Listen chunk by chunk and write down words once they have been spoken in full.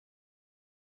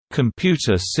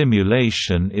Computer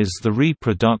simulation is the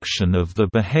reproduction of the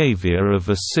behavior of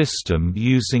a system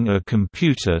using a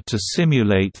computer to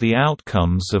simulate the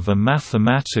outcomes of a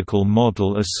mathematical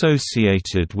model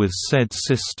associated with said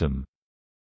system.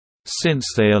 Since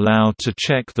they allow to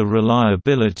check the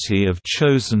reliability of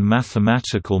chosen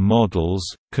mathematical models,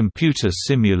 computer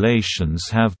simulations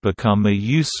have become a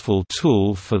useful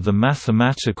tool for the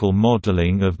mathematical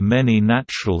modeling of many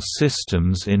natural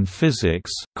systems in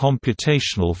physics,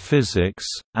 computational physics,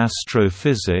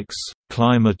 astrophysics,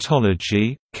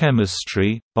 climatology,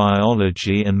 chemistry,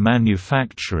 biology and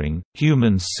manufacturing,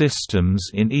 human systems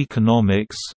in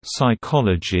economics,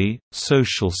 psychology,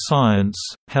 social science,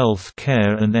 health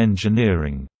care and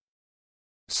engineering.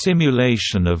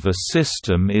 Simulation of a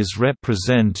system is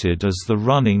represented as the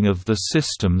running of the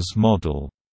system's model.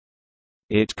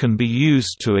 It can be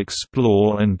used to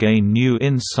explore and gain new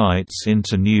insights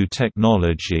into new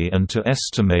technology and to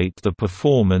estimate the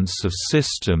performance of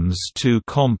systems too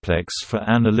complex for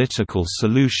analytical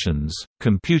solutions.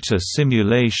 Computer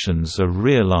simulations are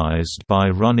realized by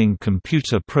running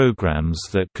computer programs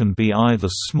that can be either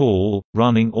small,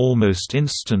 running almost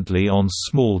instantly on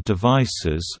small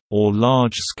devices, or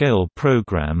large-scale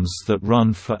programs that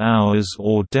run for hours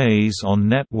or days on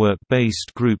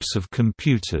network-based groups of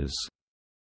computers.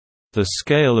 The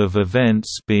scale of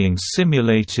events being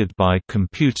simulated by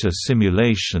computer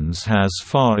simulations has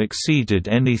far exceeded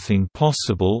anything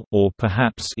possible or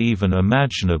perhaps even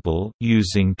imaginable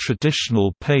using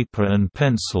traditional paper and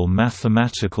pencil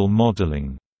mathematical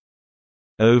modeling.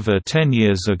 Over 10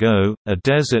 years ago, a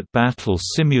desert battle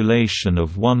simulation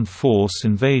of one force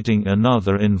invading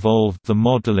another involved the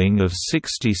modeling of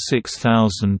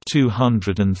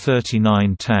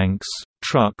 66,239 tanks,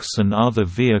 trucks and other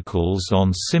vehicles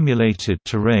on simulated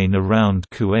terrain around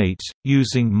Kuwait,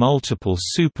 using multiple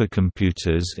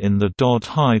supercomputers in the DOD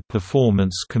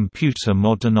high-performance computer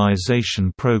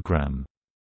modernization program.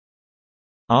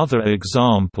 Other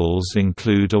examples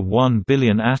include a 1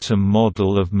 billion atom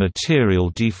model of material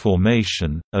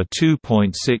deformation, a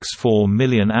 2.64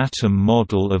 million atom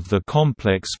model of the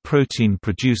complex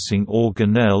protein-producing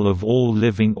organelle of all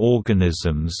living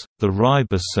organisms, the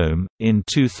ribosome, in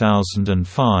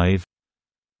 2005,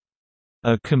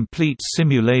 a complete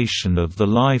simulation of the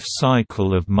life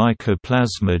cycle of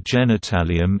Mycoplasma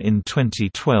genitalium in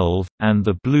 2012, and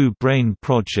the Blue Brain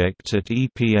project at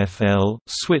EPFL,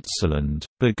 Switzerland,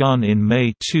 begun in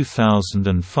May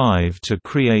 2005 to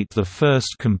create the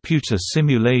first computer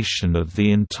simulation of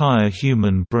the entire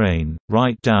human brain,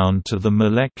 right down to the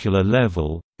molecular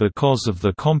level. Because of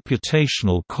the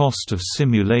computational cost of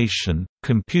simulation,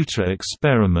 computer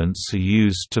experiments are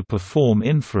used to perform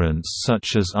inference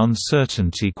such as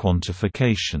uncertainty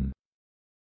quantification.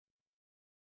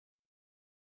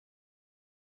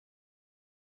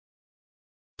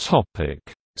 Topic: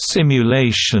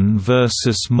 Simulation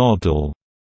versus model.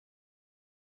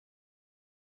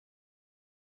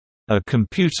 A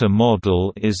computer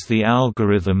model is the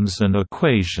algorithms and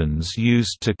equations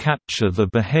used to capture the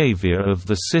behavior of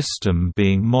the system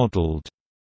being modeled.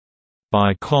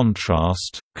 By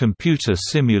contrast, computer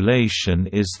simulation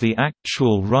is the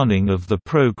actual running of the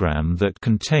program that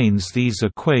contains these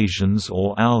equations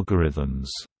or algorithms.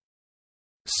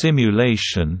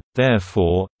 Simulation,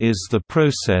 therefore, is the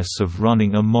process of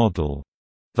running a model.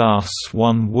 Thus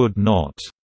one would not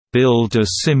build a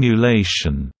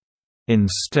simulation.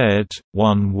 Instead,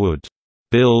 one would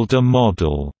build a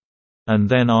model, and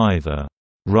then either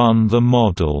run the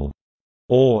model,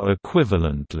 or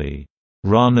equivalently,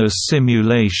 run a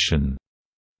simulation.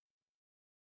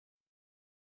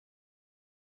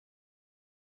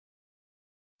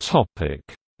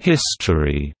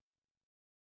 History.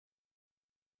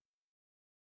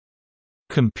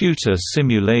 Computer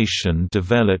simulation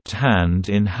developed hand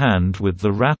in hand with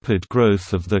the rapid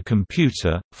growth of the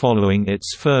computer, following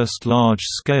its first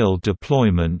large-scale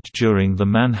deployment during the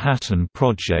Manhattan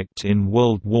Project in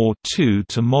World War II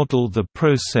to model the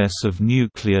process of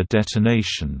nuclear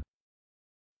detonation.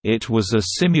 It was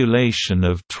a simulation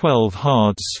of 12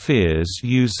 hard spheres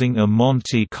using a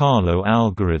Monte Carlo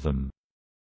algorithm.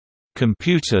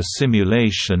 Computer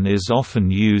simulation is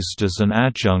often used as an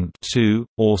adjunct to,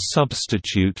 or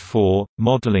substitute for,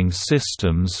 modeling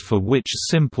systems for which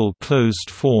simple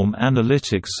closed-form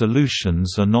analytic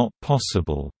solutions are not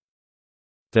possible.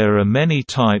 There are many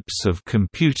types of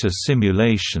computer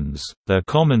simulations. Their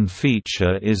common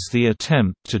feature is the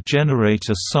attempt to generate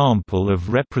a sample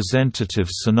of representative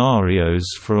scenarios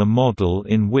for a model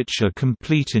in which a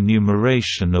complete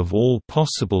enumeration of all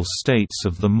possible states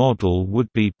of the model would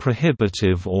be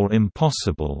prohibitive or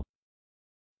impossible.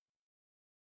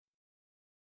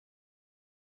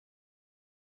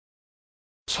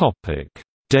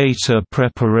 Data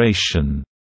preparation.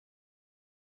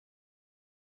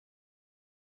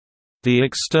 The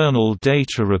external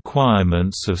data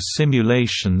requirements of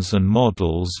simulations and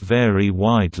models vary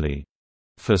widely.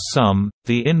 For some,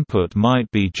 the input might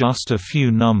be just a few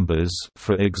numbers,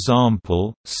 for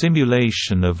example,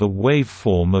 simulation of a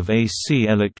waveform of AC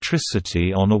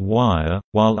electricity on a wire,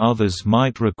 while others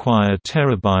might require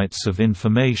terabytes of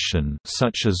information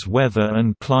such as weather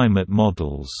and climate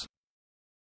models.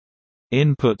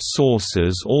 Input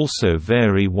sources also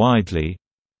vary widely.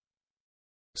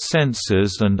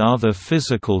 Sensors and other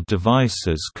physical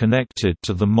devices connected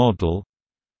to the model.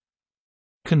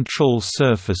 Control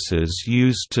surfaces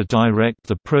used to direct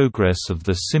the progress of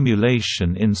the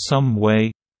simulation in some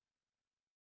way.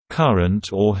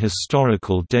 Current or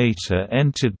historical data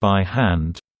entered by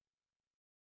hand.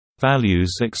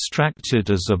 Values extracted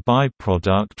as a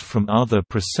byproduct from other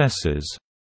processes.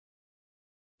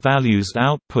 Values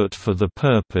output for the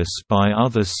purpose by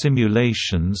other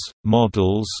simulations,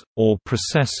 models, or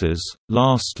processes.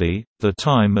 Lastly, the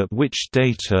time at which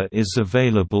data is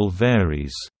available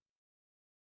varies.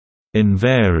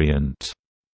 Invariant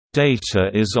data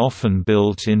is often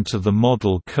built into the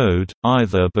model code,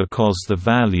 either because the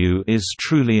value is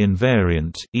truly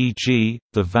invariant, e.g.,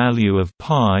 the value of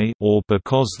π, or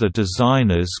because the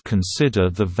designers consider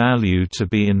the value to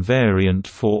be invariant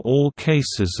for all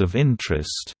cases of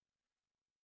interest.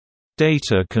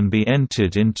 Data can be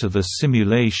entered into the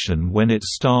simulation when it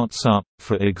starts up,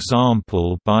 for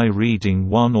example by reading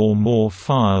one or more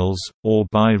files, or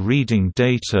by reading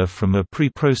data from a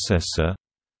preprocessor.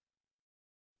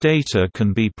 Data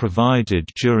can be provided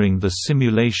during the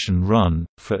simulation run,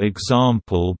 for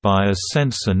example by a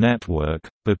sensor network.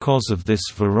 Because of this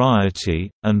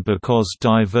variety, and because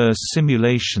diverse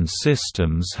simulation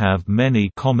systems have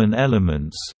many common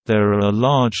elements, there are a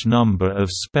large number of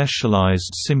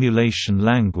specialized simulation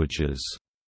languages.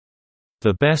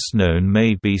 The best known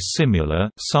may be Simula,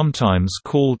 sometimes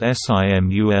called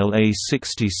SIMULA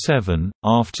 67,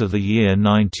 after the year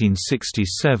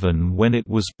 1967 when it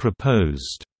was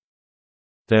proposed.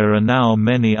 There are now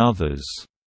many others.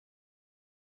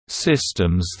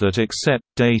 Systems that accept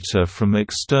data from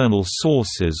external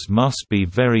sources must be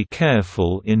very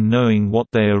careful in knowing what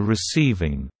they are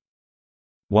receiving.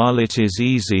 While it is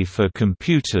easy for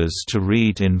computers to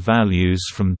read in values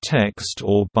from text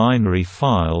or binary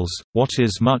files, what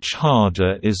is much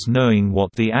harder is knowing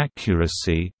what the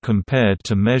accuracy, compared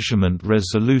to measurement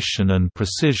resolution and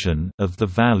precision, of the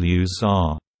values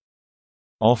are.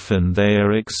 Often they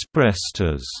are expressed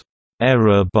as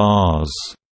error bars,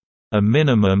 a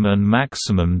minimum and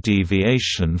maximum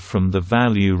deviation from the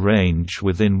value range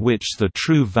within which the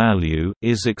true value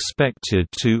is expected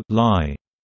to lie.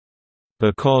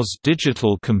 Because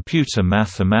digital computer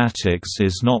mathematics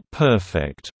is not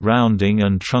perfect, rounding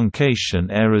and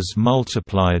truncation errors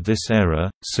multiply this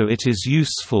error, so it is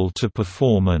useful to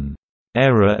perform an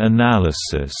error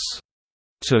analysis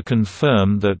to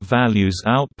confirm that values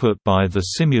output by the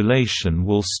simulation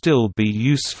will still be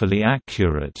usefully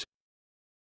accurate.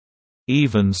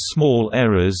 Even small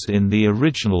errors in the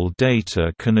original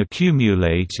data can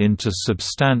accumulate into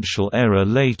substantial error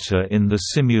later in the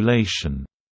simulation.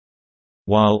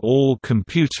 While all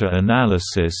computer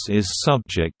analysis is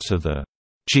subject to the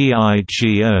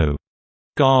GIGO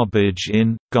garbage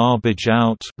in, garbage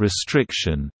out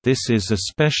restriction, this is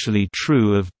especially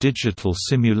true of digital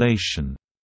simulation.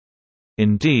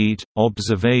 Indeed,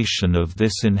 observation of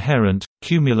this inherent,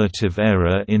 cumulative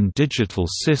error in digital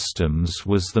systems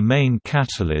was the main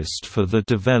catalyst for the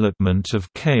development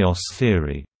of chaos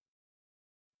theory.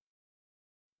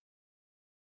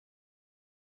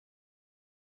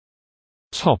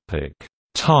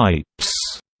 Types.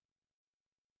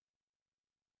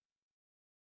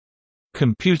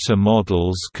 Computer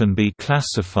models can be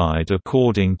classified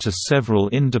according to several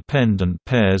independent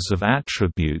pairs of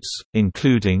attributes,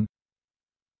 including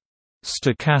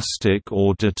stochastic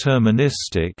or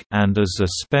deterministic, and as a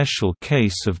special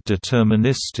case of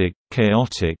deterministic,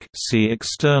 chaotic. See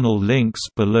external links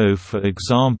below for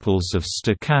examples of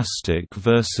stochastic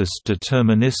versus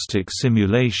deterministic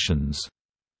simulations.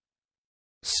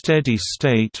 Steady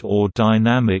state or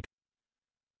dynamic,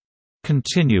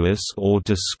 continuous or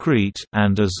discrete,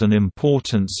 and as an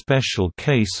important special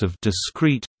case of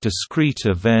discrete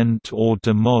event or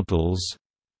DE models.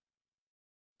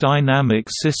 Dynamic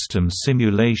system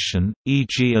simulation,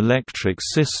 e.g. electric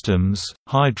systems,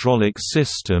 hydraulic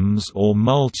systems or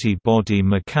multi-body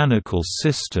mechanical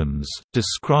systems,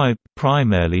 described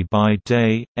primarily by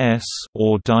DE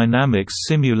or dynamic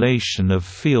simulation of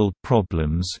field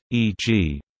problems,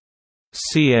 e.g.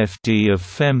 CFD of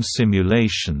FEM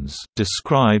simulations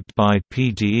described by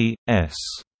PDE-S.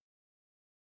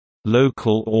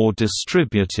 Local or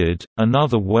distributed.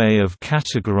 Another way of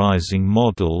categorizing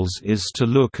models is to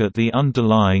look at the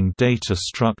underlying data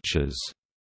structures.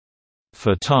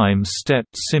 For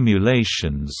time-stepped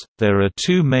simulations, there are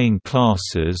two main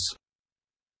classes.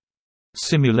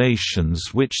 Simulations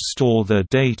which store their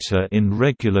data in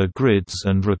regular grids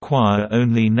and require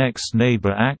only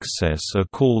next-neighbor access are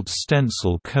called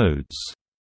stencil codes.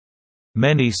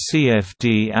 Many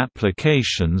CFD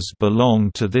applications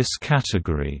belong to this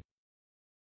category.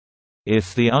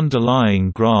 If the underlying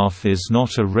graph is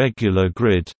not a regular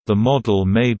grid, the model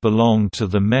may belong to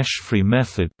the mesh-free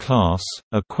method class.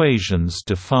 Equations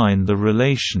define the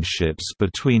relationships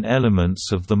between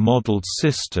elements of the modeled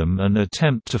system and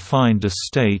attempt to find a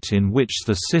state in which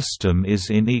the system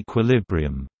is in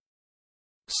equilibrium.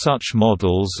 Such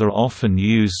models are often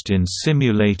used in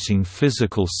simulating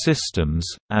physical systems,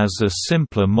 as a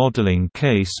simpler modeling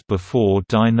case before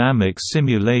dynamic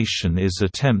simulation is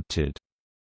attempted.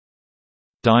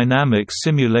 Dynamic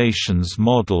simulations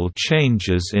model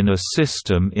changes in a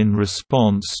system in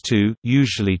response to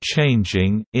usually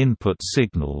changing input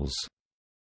signals.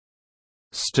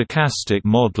 Stochastic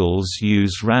models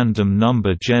use random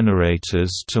number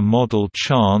generators to model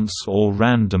chance or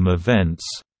random events.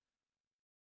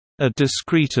 A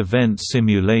discrete event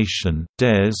simulation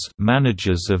 (DES)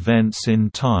 manages events in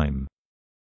time.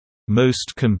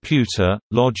 Most computer,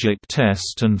 logic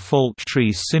test and fault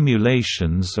tree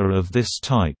simulations are of this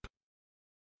type.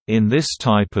 In this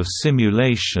type of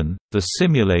simulation, the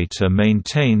simulator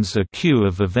maintains a queue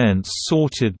of events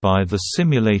sorted by the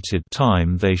simulated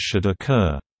time they should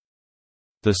occur.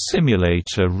 The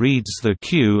simulator reads the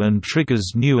queue and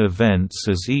triggers new events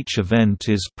as each event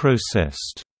is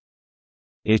processed.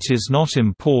 It is not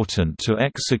important to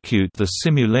execute the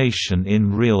simulation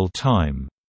in real time.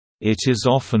 It is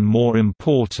often more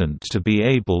important to be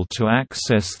able to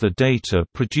access the data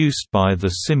produced by the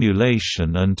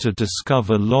simulation and to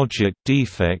discover logic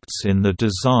defects in the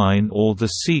design or the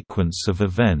sequence of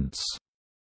events.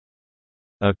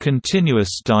 A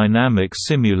continuous dynamic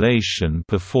simulation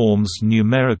performs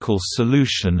numerical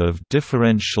solution of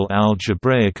differential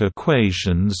algebraic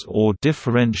equations or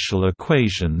differential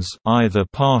equations, either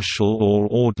partial or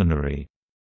ordinary.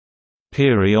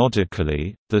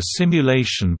 Periodically, the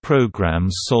simulation program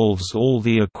solves all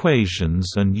the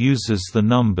equations and uses the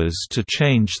numbers to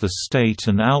change the state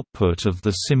and output of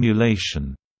the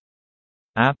simulation.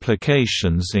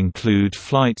 Applications include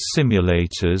flight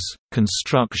simulators,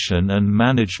 construction and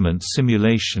management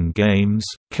simulation games,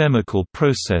 chemical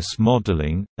process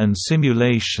modeling, and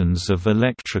simulations of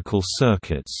electrical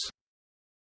circuits.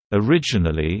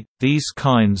 Originally, these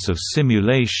kinds of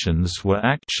simulations were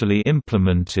actually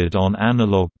implemented on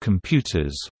analog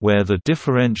computers, where the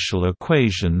differential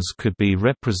equations could be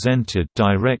represented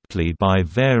directly by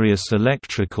various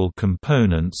electrical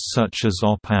components such as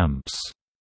op-amps.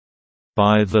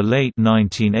 By the late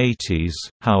 1980s,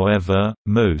 however,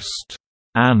 most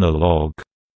analog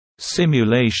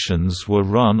simulations were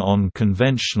run on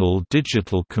conventional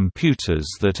digital computers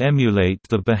that emulate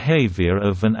the behavior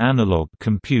of an analog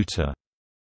computer.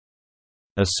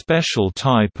 A special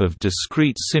type of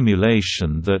discrete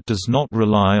simulation that does not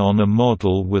rely on a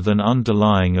model with an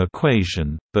underlying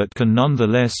equation, but can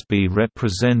nonetheless be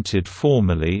represented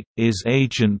formally, is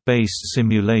agent-based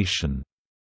simulation.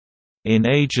 In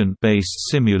agent-based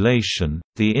simulation,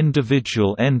 the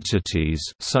individual entities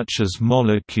such as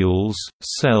molecules,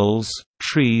 cells,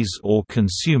 trees or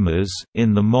consumers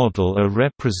in the model are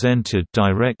represented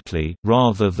directly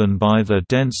rather than by their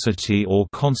density or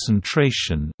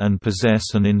concentration and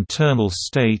possess an internal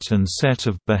state and set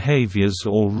of behaviors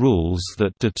or rules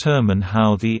that determine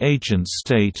how the agent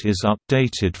state is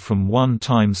updated from one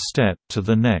time step to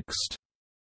the next.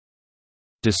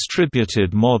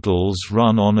 Distributed models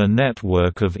run on a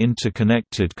network of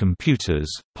interconnected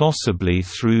computers, possibly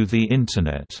through the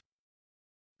Internet.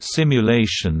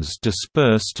 Simulations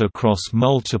dispersed across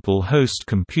multiple host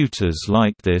computers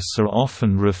like this are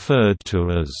often referred to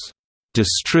as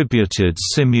distributed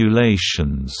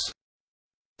simulations.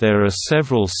 There are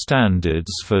several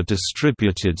standards for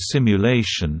distributed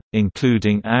simulation,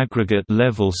 including Aggregate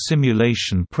Level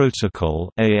Simulation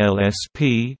Protocol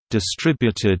 (ALSP),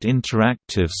 Distributed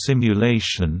Interactive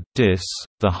Simulation (DIS),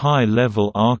 the High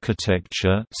Level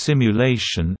Architecture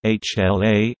Simulation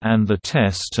 (HLA), and the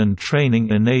Test and Training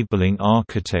Enabling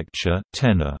Architecture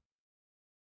 (TENA).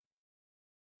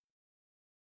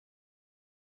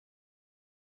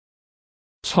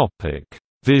 Topic: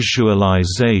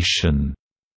 Visualization.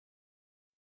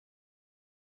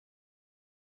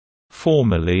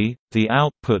 Formerly, the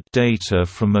output data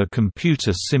from a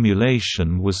computer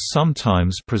simulation was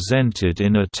sometimes presented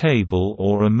in a table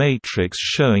or a matrix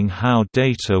showing how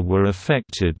data were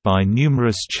affected by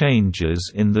numerous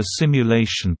changes in the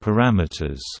simulation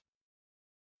parameters.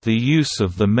 The use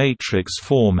of the matrix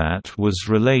format was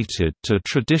related to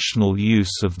traditional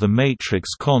use of the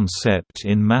matrix concept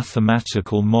in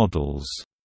mathematical models.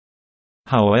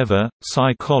 However,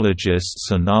 psychologists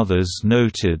and others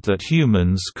noted that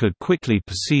humans could quickly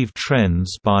perceive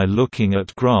trends by looking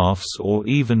at graphs or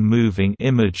even moving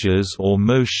images or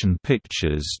motion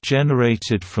pictures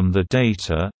generated from the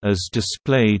data, as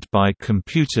displayed by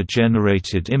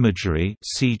computer-generated imagery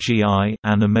 (CGI)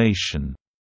 animation.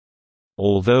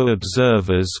 Although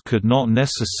observers could not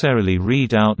necessarily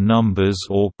read out numbers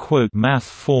or quote math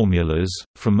formulas,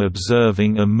 from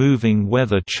observing a moving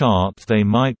weather chart they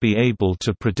might be able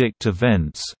to predict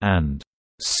events and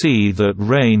see that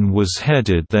rain was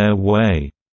headed their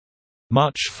way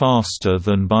much faster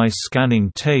than by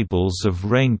scanning tables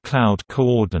of rain-cloud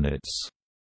coordinates.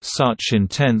 Such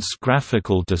intense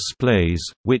graphical displays,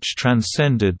 which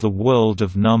transcended the world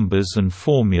of numbers and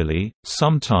formulae,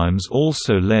 sometimes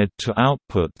also led to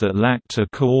output that lacked a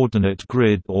coordinate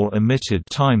grid or omitted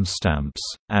timestamps,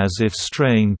 as if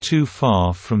straying too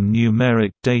far from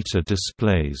numeric data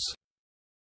displays.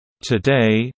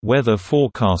 Today, weather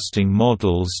forecasting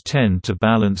models tend to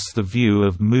balance the view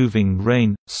of moving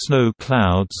rain, snow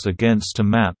clouds against a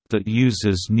map that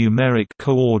uses numeric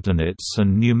coordinates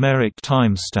and numeric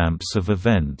timestamps of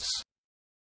events.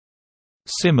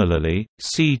 Similarly,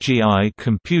 CGI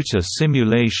computer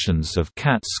simulations of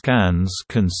CAT scans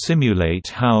can simulate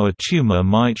how a tumor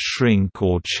might shrink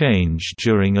or change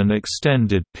during an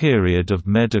extended period of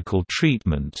medical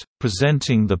treatment,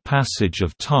 presenting the passage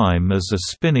of time as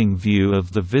a spinning view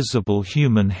of the visible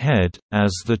human head,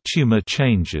 as the tumor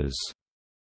changes.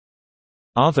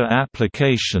 Other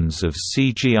applications of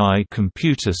CGI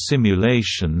computer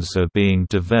simulations are being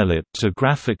developed to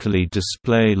graphically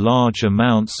display large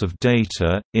amounts of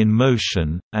data, in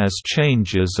motion, as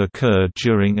changes occur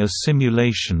during a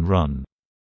simulation run.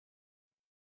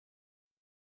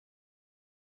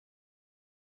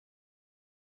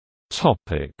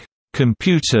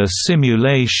 Computer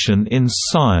simulation in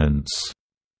science.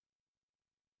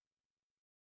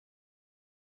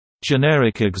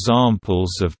 Generic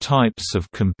examples of types of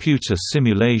computer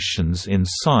simulations in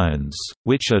science,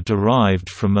 which are derived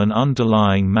from an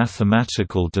underlying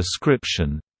mathematical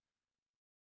description.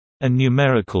 A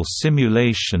numerical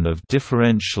simulation of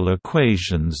differential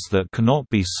equations that cannot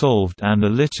be solved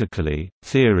analytically,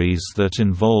 theories that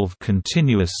involve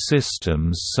continuous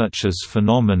systems such as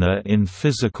phenomena in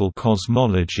physical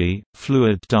cosmology,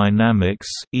 fluid dynamics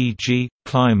e.g.,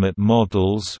 climate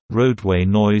models, roadway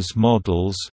noise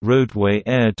models, roadway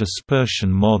air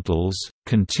dispersion models,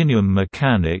 continuum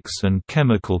mechanics and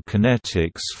chemical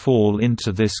kinetics fall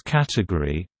into this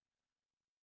category.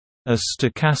 A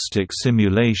stochastic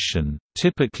simulation,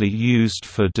 typically used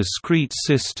for discrete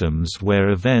systems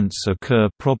where events occur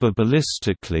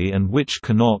probabilistically and which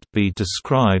cannot be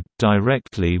described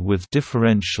directly with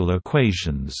differential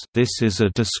equations. This is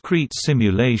a discrete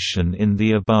simulation in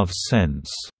the above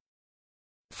sense.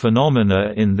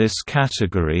 Phenomena in this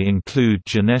category include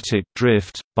genetic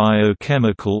drift,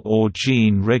 biochemical or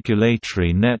gene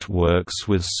regulatory networks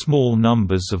with small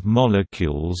numbers of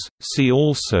molecules. See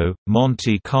also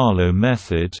Monte Carlo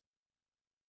method.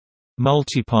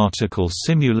 Multiparticle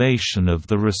simulation of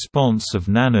the response of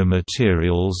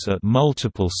nanomaterials at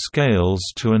multiple scales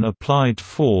to an applied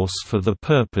force for the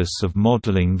purpose of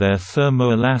modeling their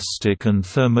thermoelastic and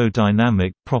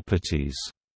thermodynamic properties.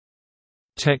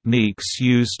 Techniques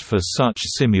used for such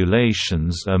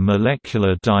simulations are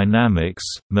molecular dynamics,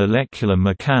 molecular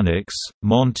mechanics,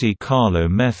 Monte Carlo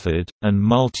method, and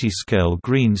multiscale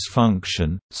Green's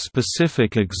function.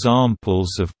 Specific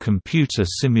examples of computer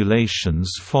simulations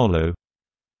follow.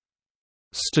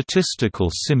 Statistical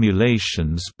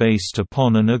simulations based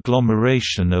upon an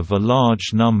agglomeration of a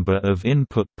large number of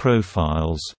input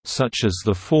profiles, such as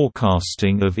the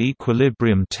forecasting of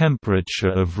equilibrium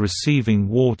temperature of receiving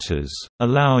waters,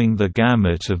 allowing the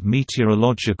gamut of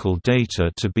meteorological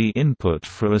data to be input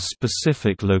for a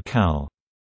specific locale.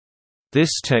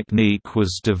 This technique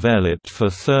was developed for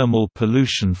thermal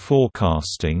pollution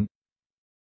forecasting.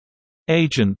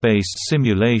 Agent-based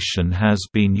simulation has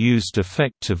been used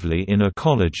effectively in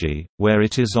ecology, where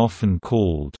it is often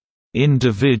called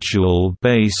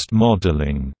individual-based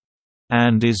modeling,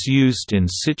 and is used in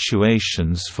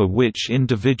situations for which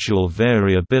individual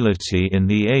variability in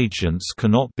the agents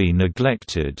cannot be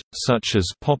neglected, such as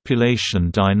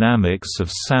population dynamics of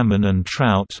salmon and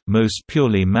trout. Most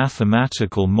purely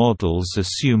mathematical models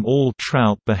assume all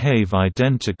trout behave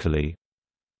identically.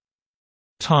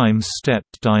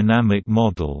 Time-stepped dynamic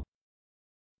model.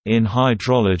 In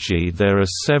hydrology there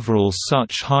are several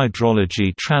such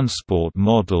hydrology transport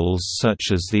models such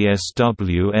as the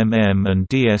SWMM and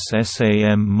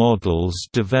DSSAM models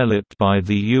developed by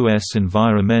the U.S.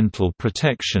 Environmental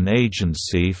Protection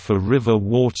Agency for river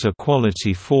water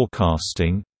quality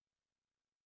forecasting.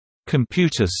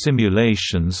 Computer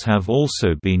simulations have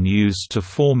also been used to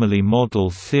formally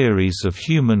model theories of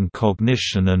human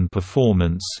cognition and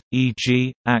performance,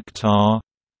 e.g., ACT-R.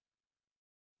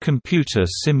 Computer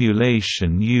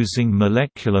simulation using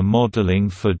molecular modeling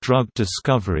for drug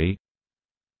discovery.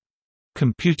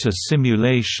 Computer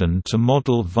simulation to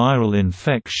model viral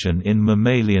infection in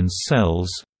mammalian cells.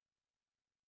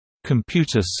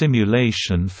 Computer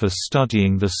simulation for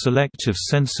studying the selective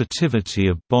sensitivity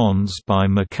of bonds by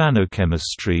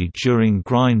mechanochemistry during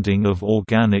grinding of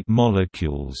organic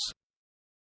molecules.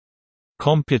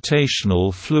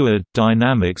 Computational fluid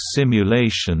dynamics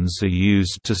simulations are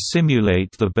used to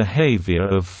simulate the behavior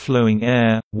of flowing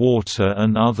air, water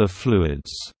and other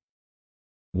fluids.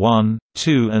 1,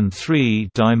 2 and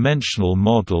 3-dimensional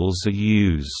models are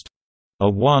used. A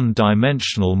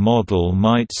one-dimensional model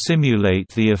might simulate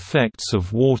the effects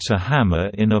of water hammer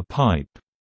in a pipe.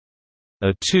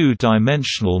 A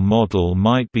two-dimensional model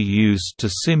might be used to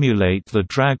simulate the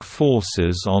drag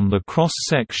forces on the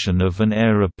cross-section of an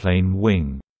aeroplane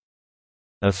wing.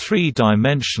 A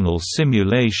three-dimensional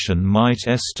simulation might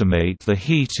estimate the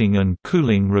heating and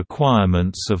cooling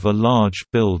requirements of a large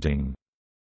building.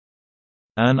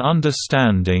 An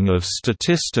understanding of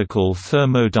statistical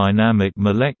thermodynamic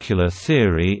molecular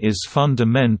theory is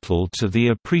fundamental to the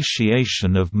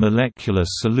appreciation of molecular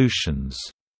solutions.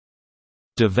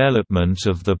 Development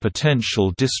of the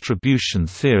potential distribution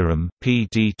theorem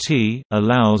 (PDT)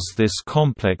 allows this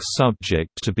complex subject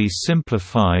to be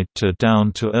simplified to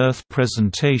down-to-earth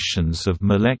presentations of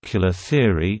molecular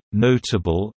theory.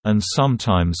 Notable, and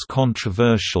sometimes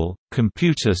controversial,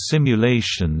 computer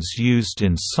simulations used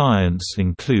in science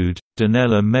include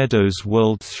Donella Meadows'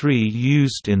 World 3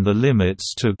 used in The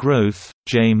Limits to Growth,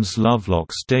 James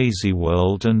Lovelock's Daisy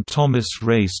World and Thomas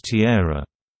Ray's Tierra.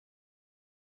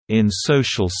 In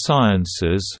social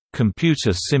sciences,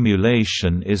 computer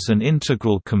simulation is an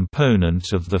integral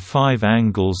component of the 5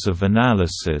 angles of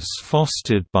analysis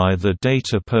fostered by the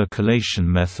data percolation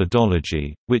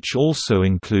methodology, which also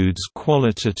includes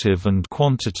qualitative and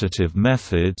quantitative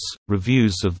methods,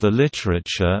 reviews of the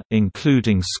literature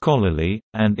including scholarly,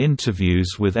 and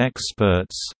interviews with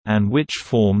experts, and which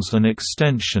forms an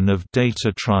extension of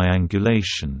data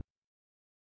triangulation.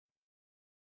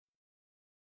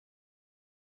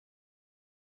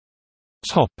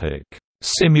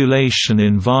 Simulation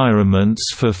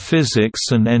environments for physics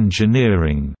and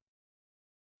engineering.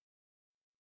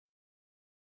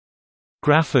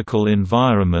 Graphical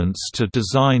environments to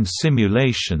design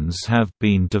simulations have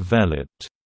been developed.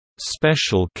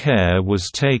 Special care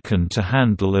was taken to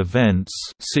handle events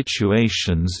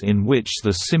situations in which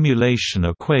the simulation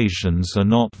equations are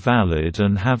not valid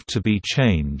and have to be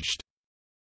changed.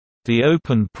 The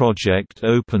open project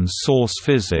Open Source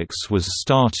Physics was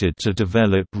started to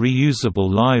develop reusable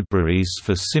libraries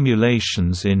for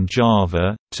simulations in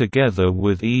Java, together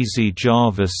with Easy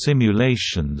Java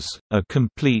Simulations, a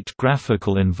complete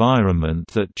graphical environment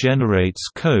that generates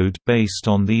code based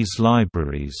on these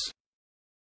libraries.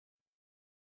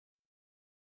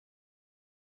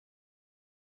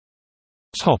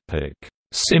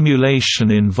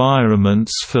 Simulation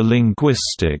environments for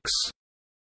linguistics.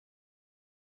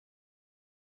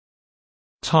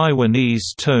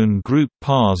 Taiwanese Tone Group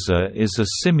Parser is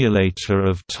a simulator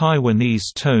of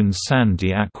Taiwanese tone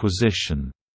Sandy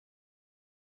acquisition.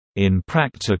 In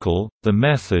practical, the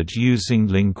method using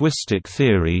linguistic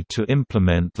theory to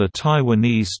implement the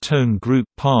Taiwanese Tone Group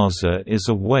Parser is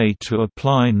a way to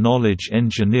apply knowledge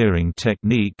engineering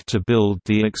technique to build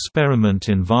the experiment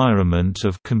environment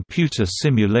of computer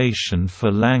simulation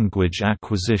for language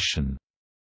acquisition.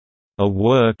 A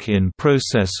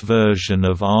work-in-process version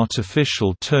of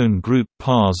Artificial Tone Group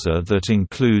Parser that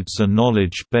includes a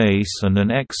knowledge base and an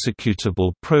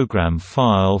executable program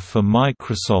file for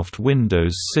Microsoft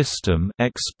Windows System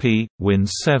XP, Win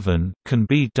 7 can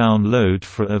be downloaded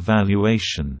for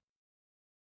evaluation.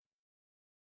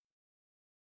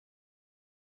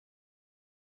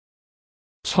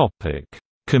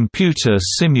 Computer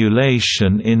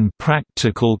simulation in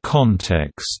practical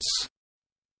contexts.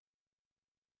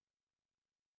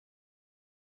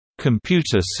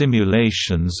 Computer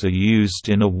simulations are used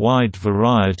in a wide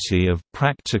variety of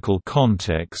practical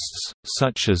contexts,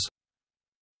 such as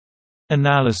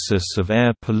analysis of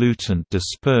air pollutant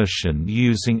dispersion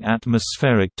using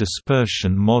atmospheric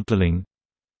dispersion modeling,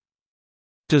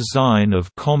 design of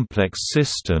complex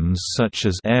systems such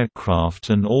as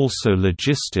aircraft and also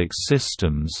logistics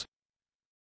systems,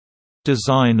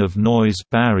 design of noise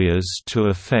barriers to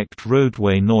affect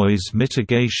roadway noise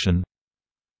mitigation,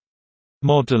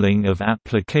 modeling of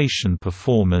application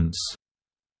performance,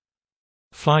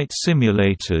 flight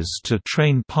simulators to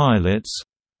train pilots,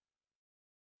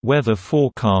 weather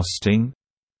forecasting,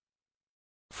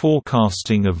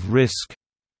 forecasting of risk,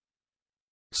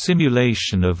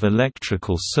 simulation of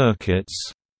electrical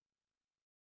circuits,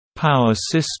 power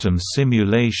system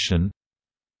simulation.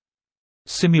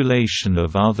 Simulation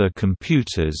of other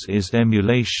computers is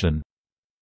emulation.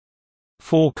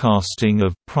 Forecasting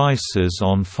of prices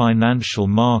on financial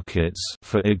markets,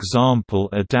 for example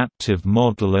adaptive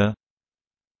modeler.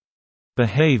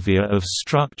 Behavior of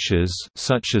structures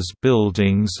such as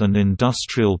buildings and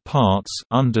industrial parts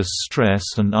under stress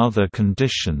and other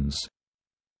conditions.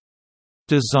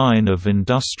 Design of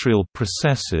industrial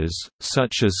processes,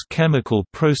 such as chemical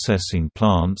processing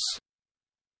plants.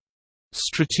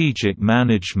 Strategic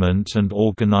management and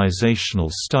organizational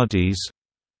studies.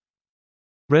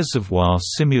 Reservoir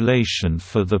simulation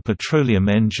for the petroleum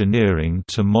engineering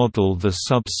to model the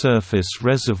subsurface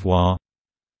reservoir.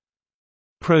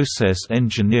 Process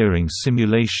engineering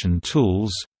simulation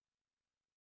tools.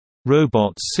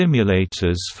 Robot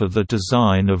simulators for the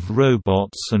design of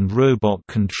robots and robot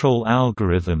control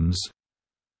algorithms.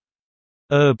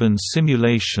 Urban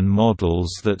simulation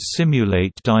models that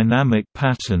simulate dynamic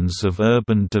patterns of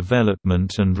urban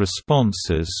development and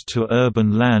responses to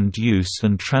urban land use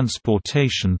and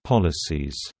transportation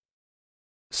policies.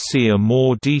 See a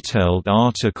more detailed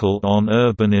article on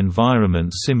urban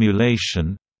environment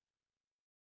simulation.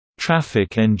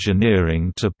 Traffic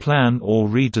engineering to plan or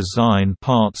redesign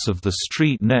parts of the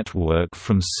street network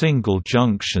from single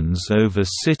junctions over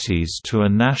cities to a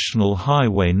national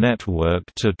highway network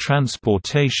to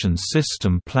transportation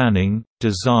system planning,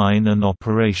 design and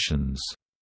operations.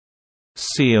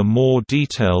 See a more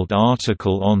detailed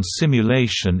article on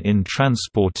simulation in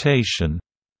transportation.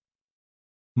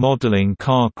 Modeling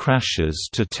car crashes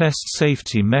to test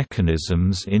safety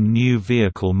mechanisms in new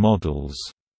vehicle models.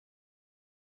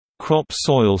 Crop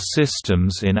soil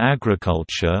systems in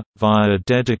agriculture, via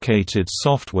dedicated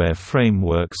software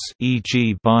frameworks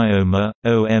e.g. Bioma,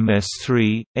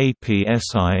 OMS3,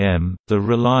 APSIM. The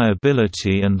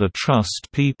reliability and the trust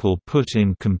people put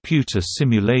in computer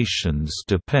simulations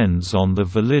depends on the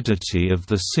validity of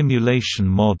the simulation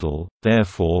model,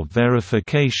 therefore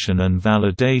verification and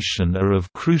validation are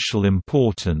of crucial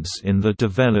importance in the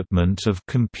development of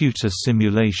computer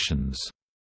simulations.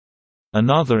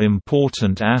 Another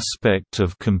important aspect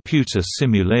of computer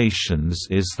simulations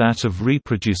is that of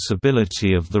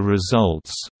reproducibility of the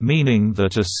results, meaning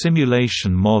that a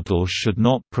simulation model should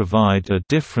not provide a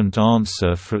different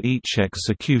answer for each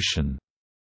execution.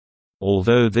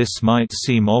 Although this might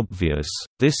seem obvious,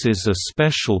 this is a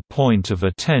special point of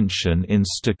attention in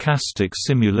stochastic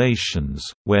simulations,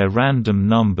 where random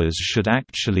numbers should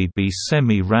actually be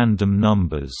semi-random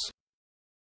numbers.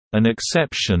 An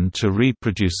exception to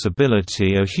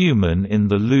reproducibility are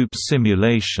human-in-the-loop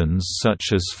simulations such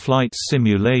as flight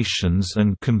simulations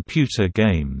and computer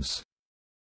games.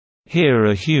 Here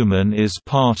a human is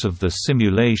part of the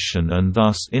simulation and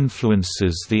thus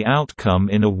influences the outcome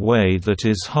in a way that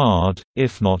is hard,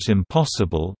 if not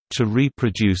impossible, to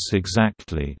reproduce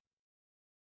exactly.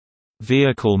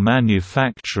 Vehicle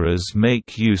manufacturers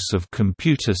make use of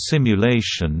computer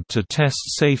simulation to test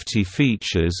safety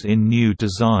features in new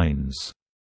designs.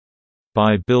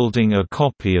 By building a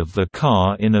copy of the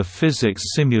car in a physics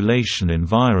simulation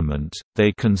environment,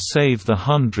 they can save the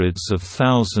hundreds of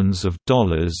thousands of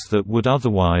dollars that would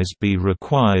otherwise be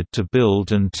required to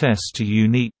build and test a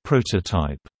unique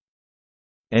prototype.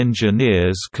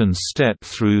 Engineers can step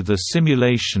through the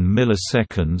simulation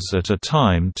milliseconds at a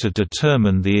time to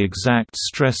determine the exact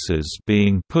stresses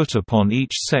being put upon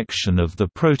each section of the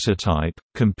prototype.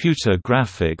 Computer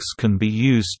graphics can be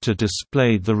used to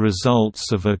display the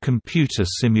results of a computer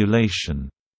simulation.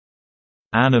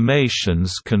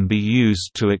 Animations can be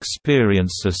used to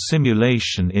experience a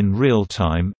simulation in real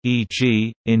time,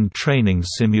 e.g., in training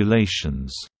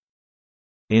simulations.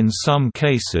 In some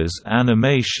cases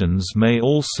animations may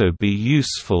also be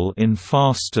useful in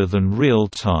faster than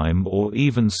real-time or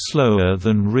even slower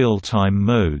than real-time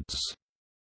modes.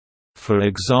 For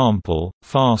example,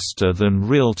 faster than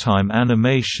real-time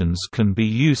animations can be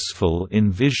useful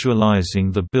in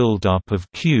visualizing the build-up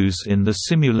of cues in the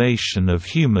simulation of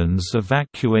humans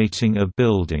evacuating a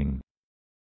building.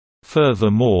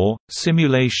 Furthermore,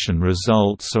 simulation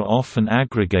results are often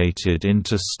aggregated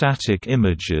into static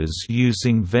images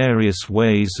using various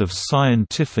ways of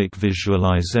scientific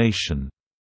visualization.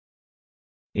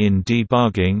 In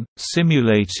debugging,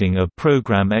 simulating a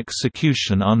program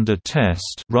execution under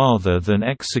test rather than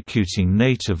executing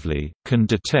natively can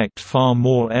detect far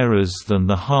more errors than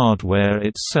the hardware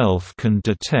itself can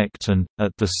detect and,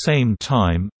 at the same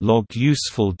time, log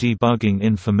useful debugging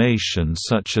information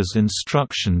such as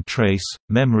instruction trace,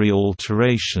 memory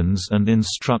alterations and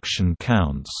instruction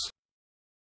counts.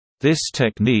 This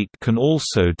technique can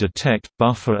also detect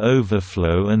buffer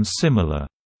overflow and similar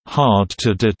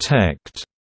hard-to-detect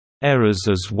errors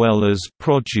as well as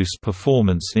produce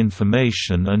performance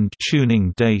information and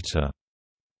tuning data.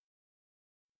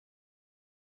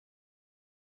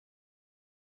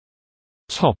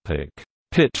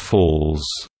 Pitfalls.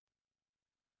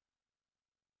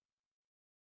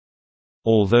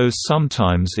 Although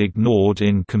sometimes ignored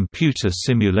in computer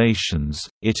simulations,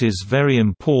 it is very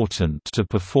important to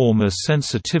perform a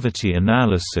sensitivity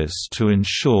analysis to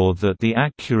ensure that the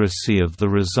accuracy of the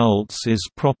results is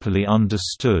properly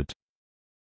understood.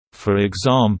 For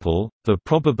example, the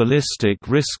probabilistic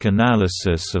risk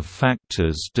analysis of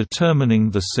factors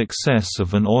determining the success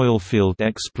of an oilfield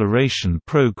exploration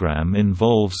program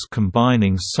involves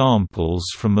combining samples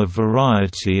from a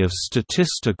variety of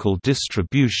statistical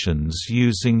distributions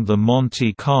using the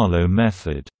Monte Carlo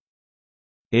method.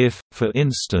 If, for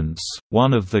instance,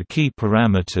 one of the key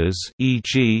parameters,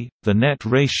 e.g., the net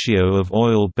ratio of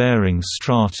oil-bearing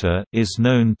strata, is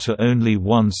known to only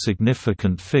one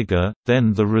significant figure,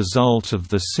 then the result of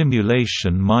the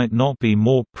simulation might not be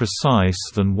more precise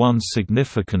than one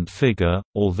significant figure,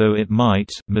 although it might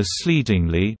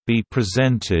misleadingly be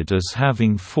presented as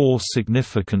having four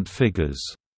significant figures.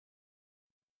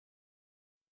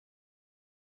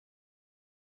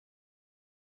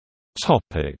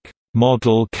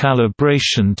 Model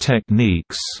calibration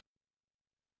techniques.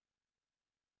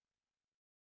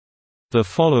 The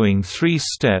following three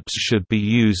steps should be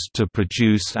used to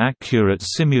produce accurate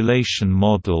simulation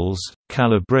models: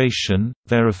 calibration,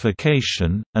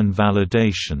 verification, and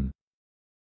validation.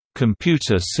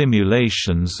 Computer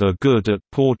simulations are good at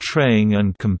portraying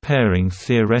and comparing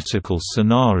theoretical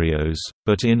scenarios,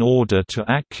 but in order to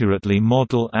accurately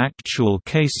model actual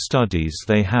case studies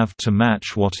they have to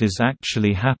match what is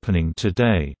actually happening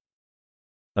today.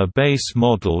 A base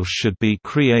model should be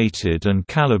created and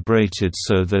calibrated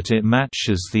so that it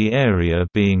matches the area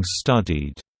being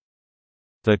studied.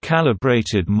 The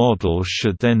calibrated model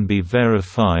should then be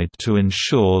verified to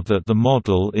ensure that the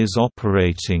model is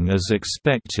operating as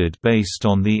expected based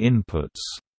on the inputs.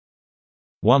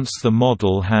 Once the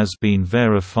model has been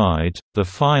verified, the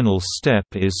final step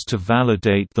is to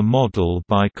validate the model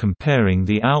by comparing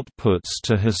the outputs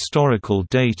to historical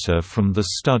data from the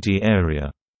study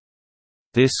area.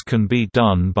 This can be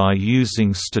done by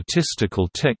using statistical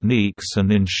techniques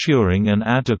and ensuring an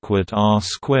adequate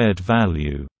R-squared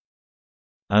value.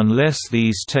 Unless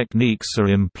these techniques are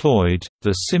employed,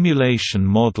 the simulation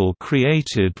model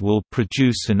created will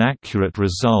produce inaccurate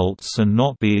results and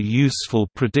not be a useful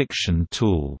prediction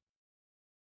tool.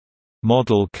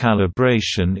 Model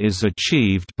calibration is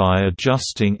achieved by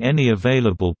adjusting any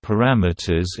available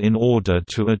parameters in order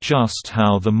to adjust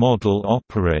how the model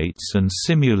operates and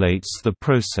simulates the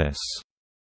process.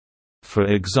 For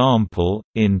example,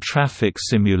 in traffic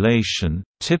simulation,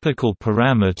 typical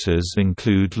parameters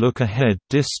include look-ahead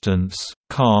distance,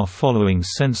 car following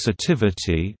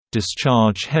sensitivity,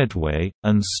 discharge headway,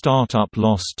 and start-up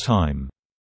lost time.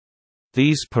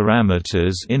 These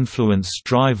parameters influence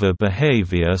driver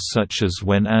behavior such as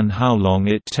when and how long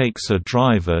it takes a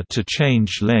driver to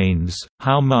change lanes,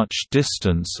 how much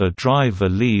distance a driver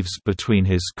leaves between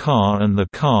his car and the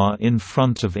car in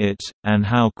front of it, and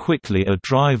how quickly a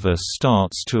driver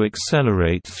starts to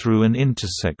accelerate through an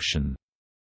intersection.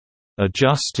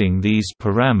 Adjusting these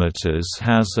parameters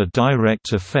has a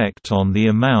direct effect on the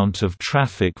amount of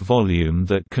traffic volume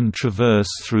that can traverse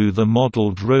through the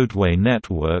modeled roadway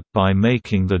network by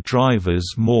making the drivers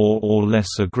more or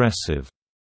less aggressive.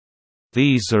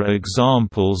 These are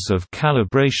examples of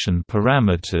calibration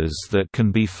parameters that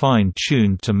can be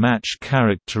fine-tuned to match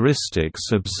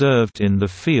characteristics observed in the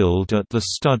field at the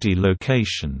study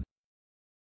location.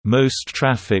 Most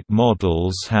traffic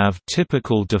models have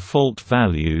typical default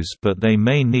values, but they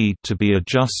may need to be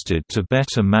adjusted to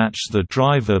better match the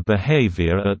driver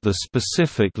behavior at the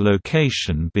specific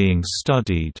location being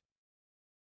studied.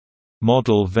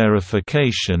 Model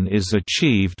verification is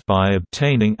achieved by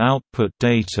obtaining output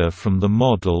data from the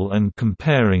model and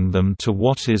comparing them to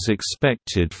what is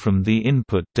expected from the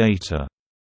input data.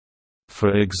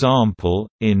 For example,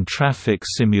 in traffic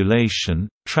simulation,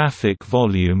 traffic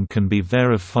volume can be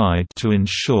verified to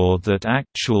ensure that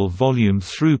actual volume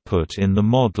throughput in the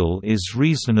model is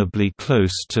reasonably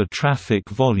close to traffic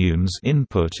volumes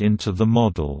input into the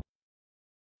model.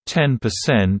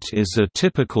 10% is a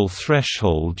typical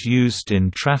threshold used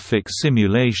in traffic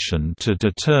simulation to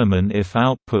determine if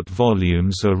output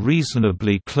volumes are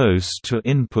reasonably close to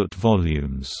input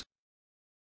volumes.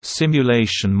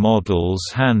 Simulation models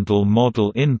handle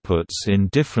model inputs in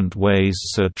different ways,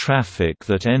 so traffic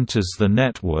that enters the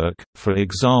network, for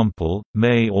example,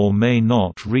 may or may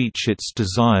not reach its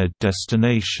desired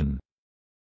destination.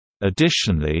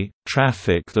 Additionally,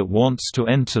 traffic that wants to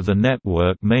enter the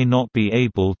network may not be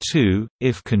able to,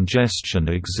 if congestion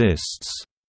exists.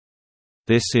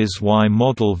 This is why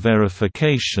model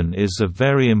verification is a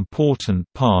very important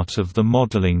part of the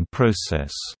modeling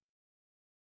process.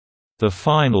 The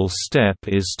final step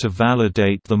is to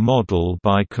validate the model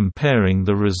by comparing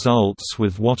the results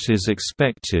with what is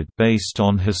expected based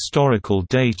on historical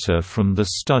data from the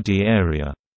study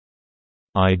area.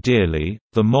 Ideally,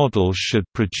 the model should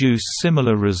produce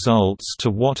similar results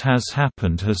to what has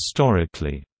happened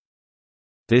historically.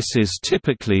 This is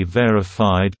typically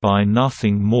verified by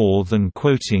nothing more than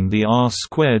quoting the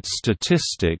R-squared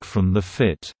statistic from the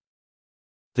fit.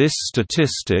 This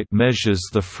statistic measures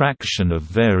the fraction of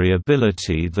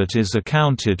variability that is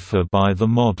accounted for by the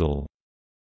model.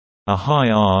 A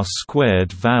high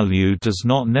R-squared value does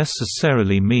not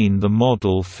necessarily mean the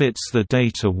model fits the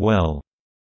data well.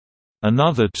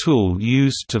 Another tool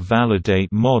used to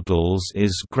validate models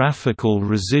is graphical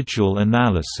residual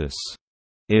analysis.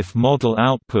 If model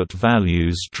output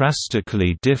values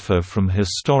drastically differ from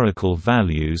historical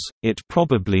values, it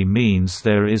probably means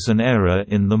there is an error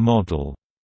in the model.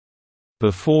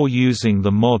 Before using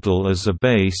the model as a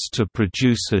base to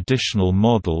produce additional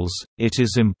models, it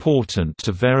is important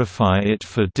to verify it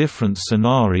for different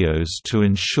scenarios to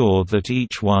ensure that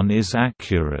each one is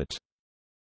accurate.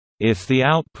 If the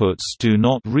outputs do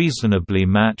not reasonably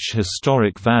match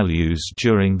historic values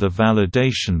during the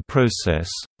validation process,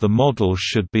 the model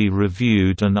should be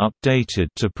reviewed and updated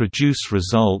to produce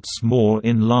results more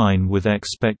in line with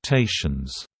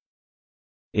expectations.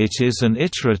 It is an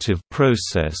iterative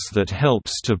process that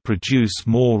helps to produce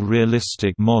more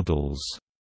realistic models.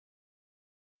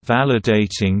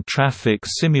 Validating traffic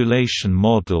simulation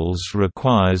models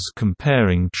requires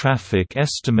comparing traffic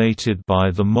estimated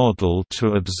by the model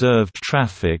to observed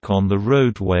traffic on the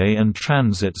roadway and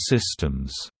transit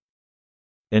systems.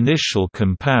 Initial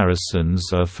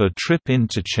comparisons are for trip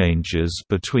interchanges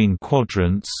between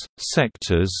quadrants,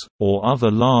 sectors, or other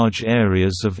large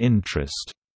areas of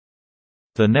interest.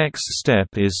 The next step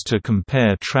is to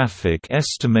compare traffic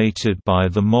estimated by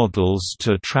the models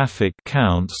to traffic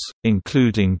counts,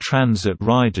 including transit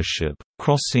ridership,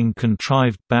 crossing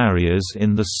contrived barriers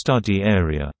in the study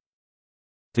area.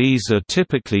 These are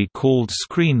typically called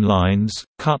screen lines,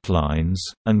 cut lines,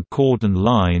 and cordon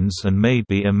lines and may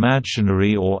be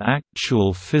imaginary or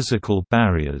actual physical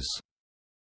barriers.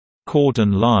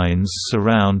 Cordon lines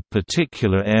surround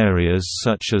particular areas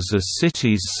such as a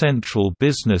city's central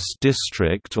business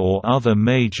district or other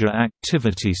major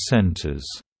activity centers.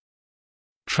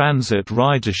 Transit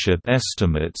ridership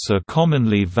estimates are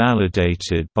commonly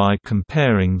validated by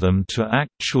comparing them to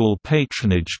actual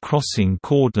patronage crossing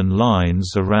cordon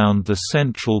lines around the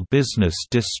central business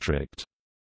district.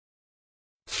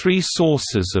 Three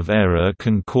sources of error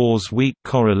can cause weak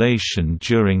correlation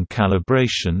during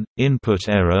calibration: input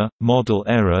error, model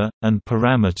error, and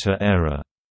parameter error.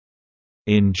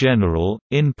 In general,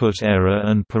 input error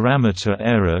and parameter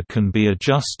error can be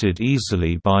adjusted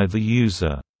easily by the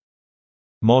user.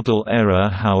 Model error,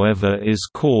 however, is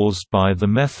caused by the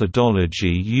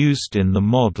methodology used in the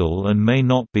model and may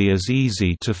not be as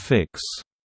easy to fix.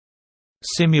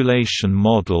 Simulation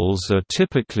models are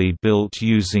typically built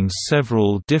using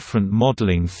several different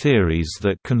modeling theories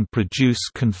that can produce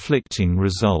conflicting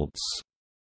results.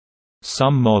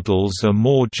 Some models are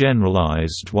more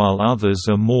generalized while others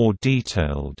are more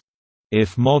detailed.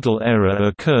 If model error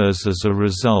occurs as a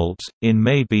result, it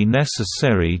may be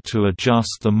necessary to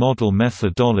adjust the model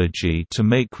methodology to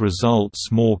make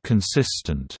results more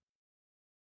consistent.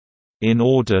 In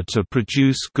order to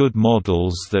produce good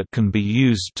models that can be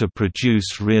used to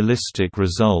produce realistic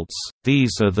results,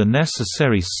 these are the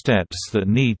necessary steps that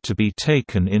need to be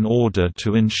taken in order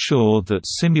to ensure that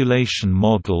simulation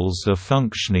models are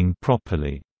functioning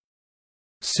properly.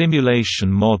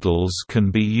 Simulation models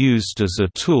can be used as a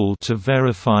tool to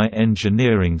verify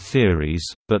engineering theories,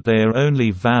 but they are only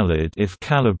valid if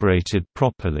calibrated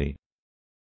properly.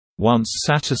 Once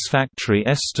satisfactory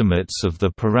estimates of the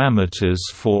parameters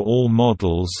for all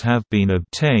models have been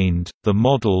obtained, the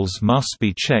models must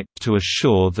be checked to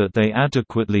assure that they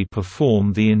adequately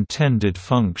perform the intended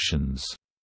functions.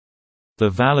 The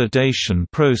validation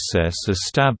process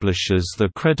establishes the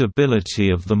credibility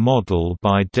of the model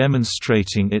by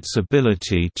demonstrating its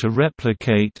ability to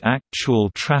replicate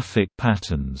actual traffic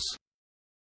patterns.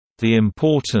 The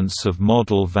importance of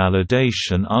model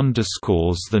validation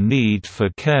underscores the need for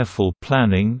careful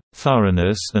planning,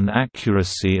 thoroughness and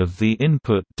accuracy of the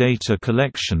input data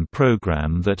collection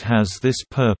program that has this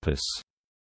purpose.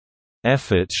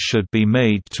 Efforts should be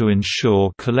made to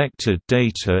ensure collected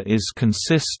data is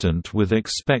consistent with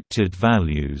expected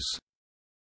values.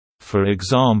 For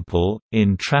example,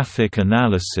 in traffic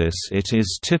analysis it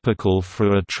is typical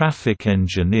for a traffic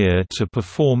engineer to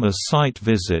perform a site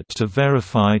visit to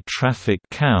verify traffic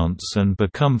counts and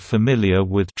become familiar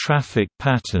with traffic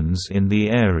patterns in the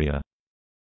area.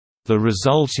 The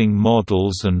resulting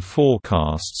models and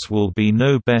forecasts will be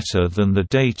no better than the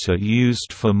data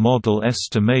used for model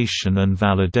estimation and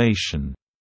validation.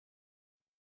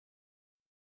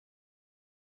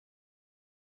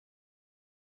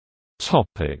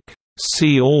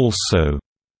 See also: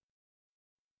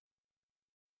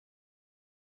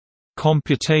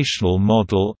 computational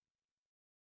model,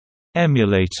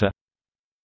 emulator,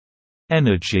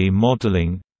 energy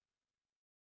modeling,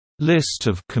 list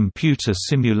of computer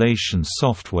simulation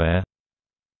software,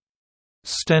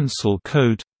 stencil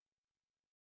code,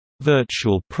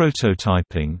 virtual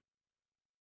prototyping,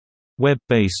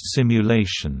 web-based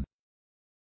simulation.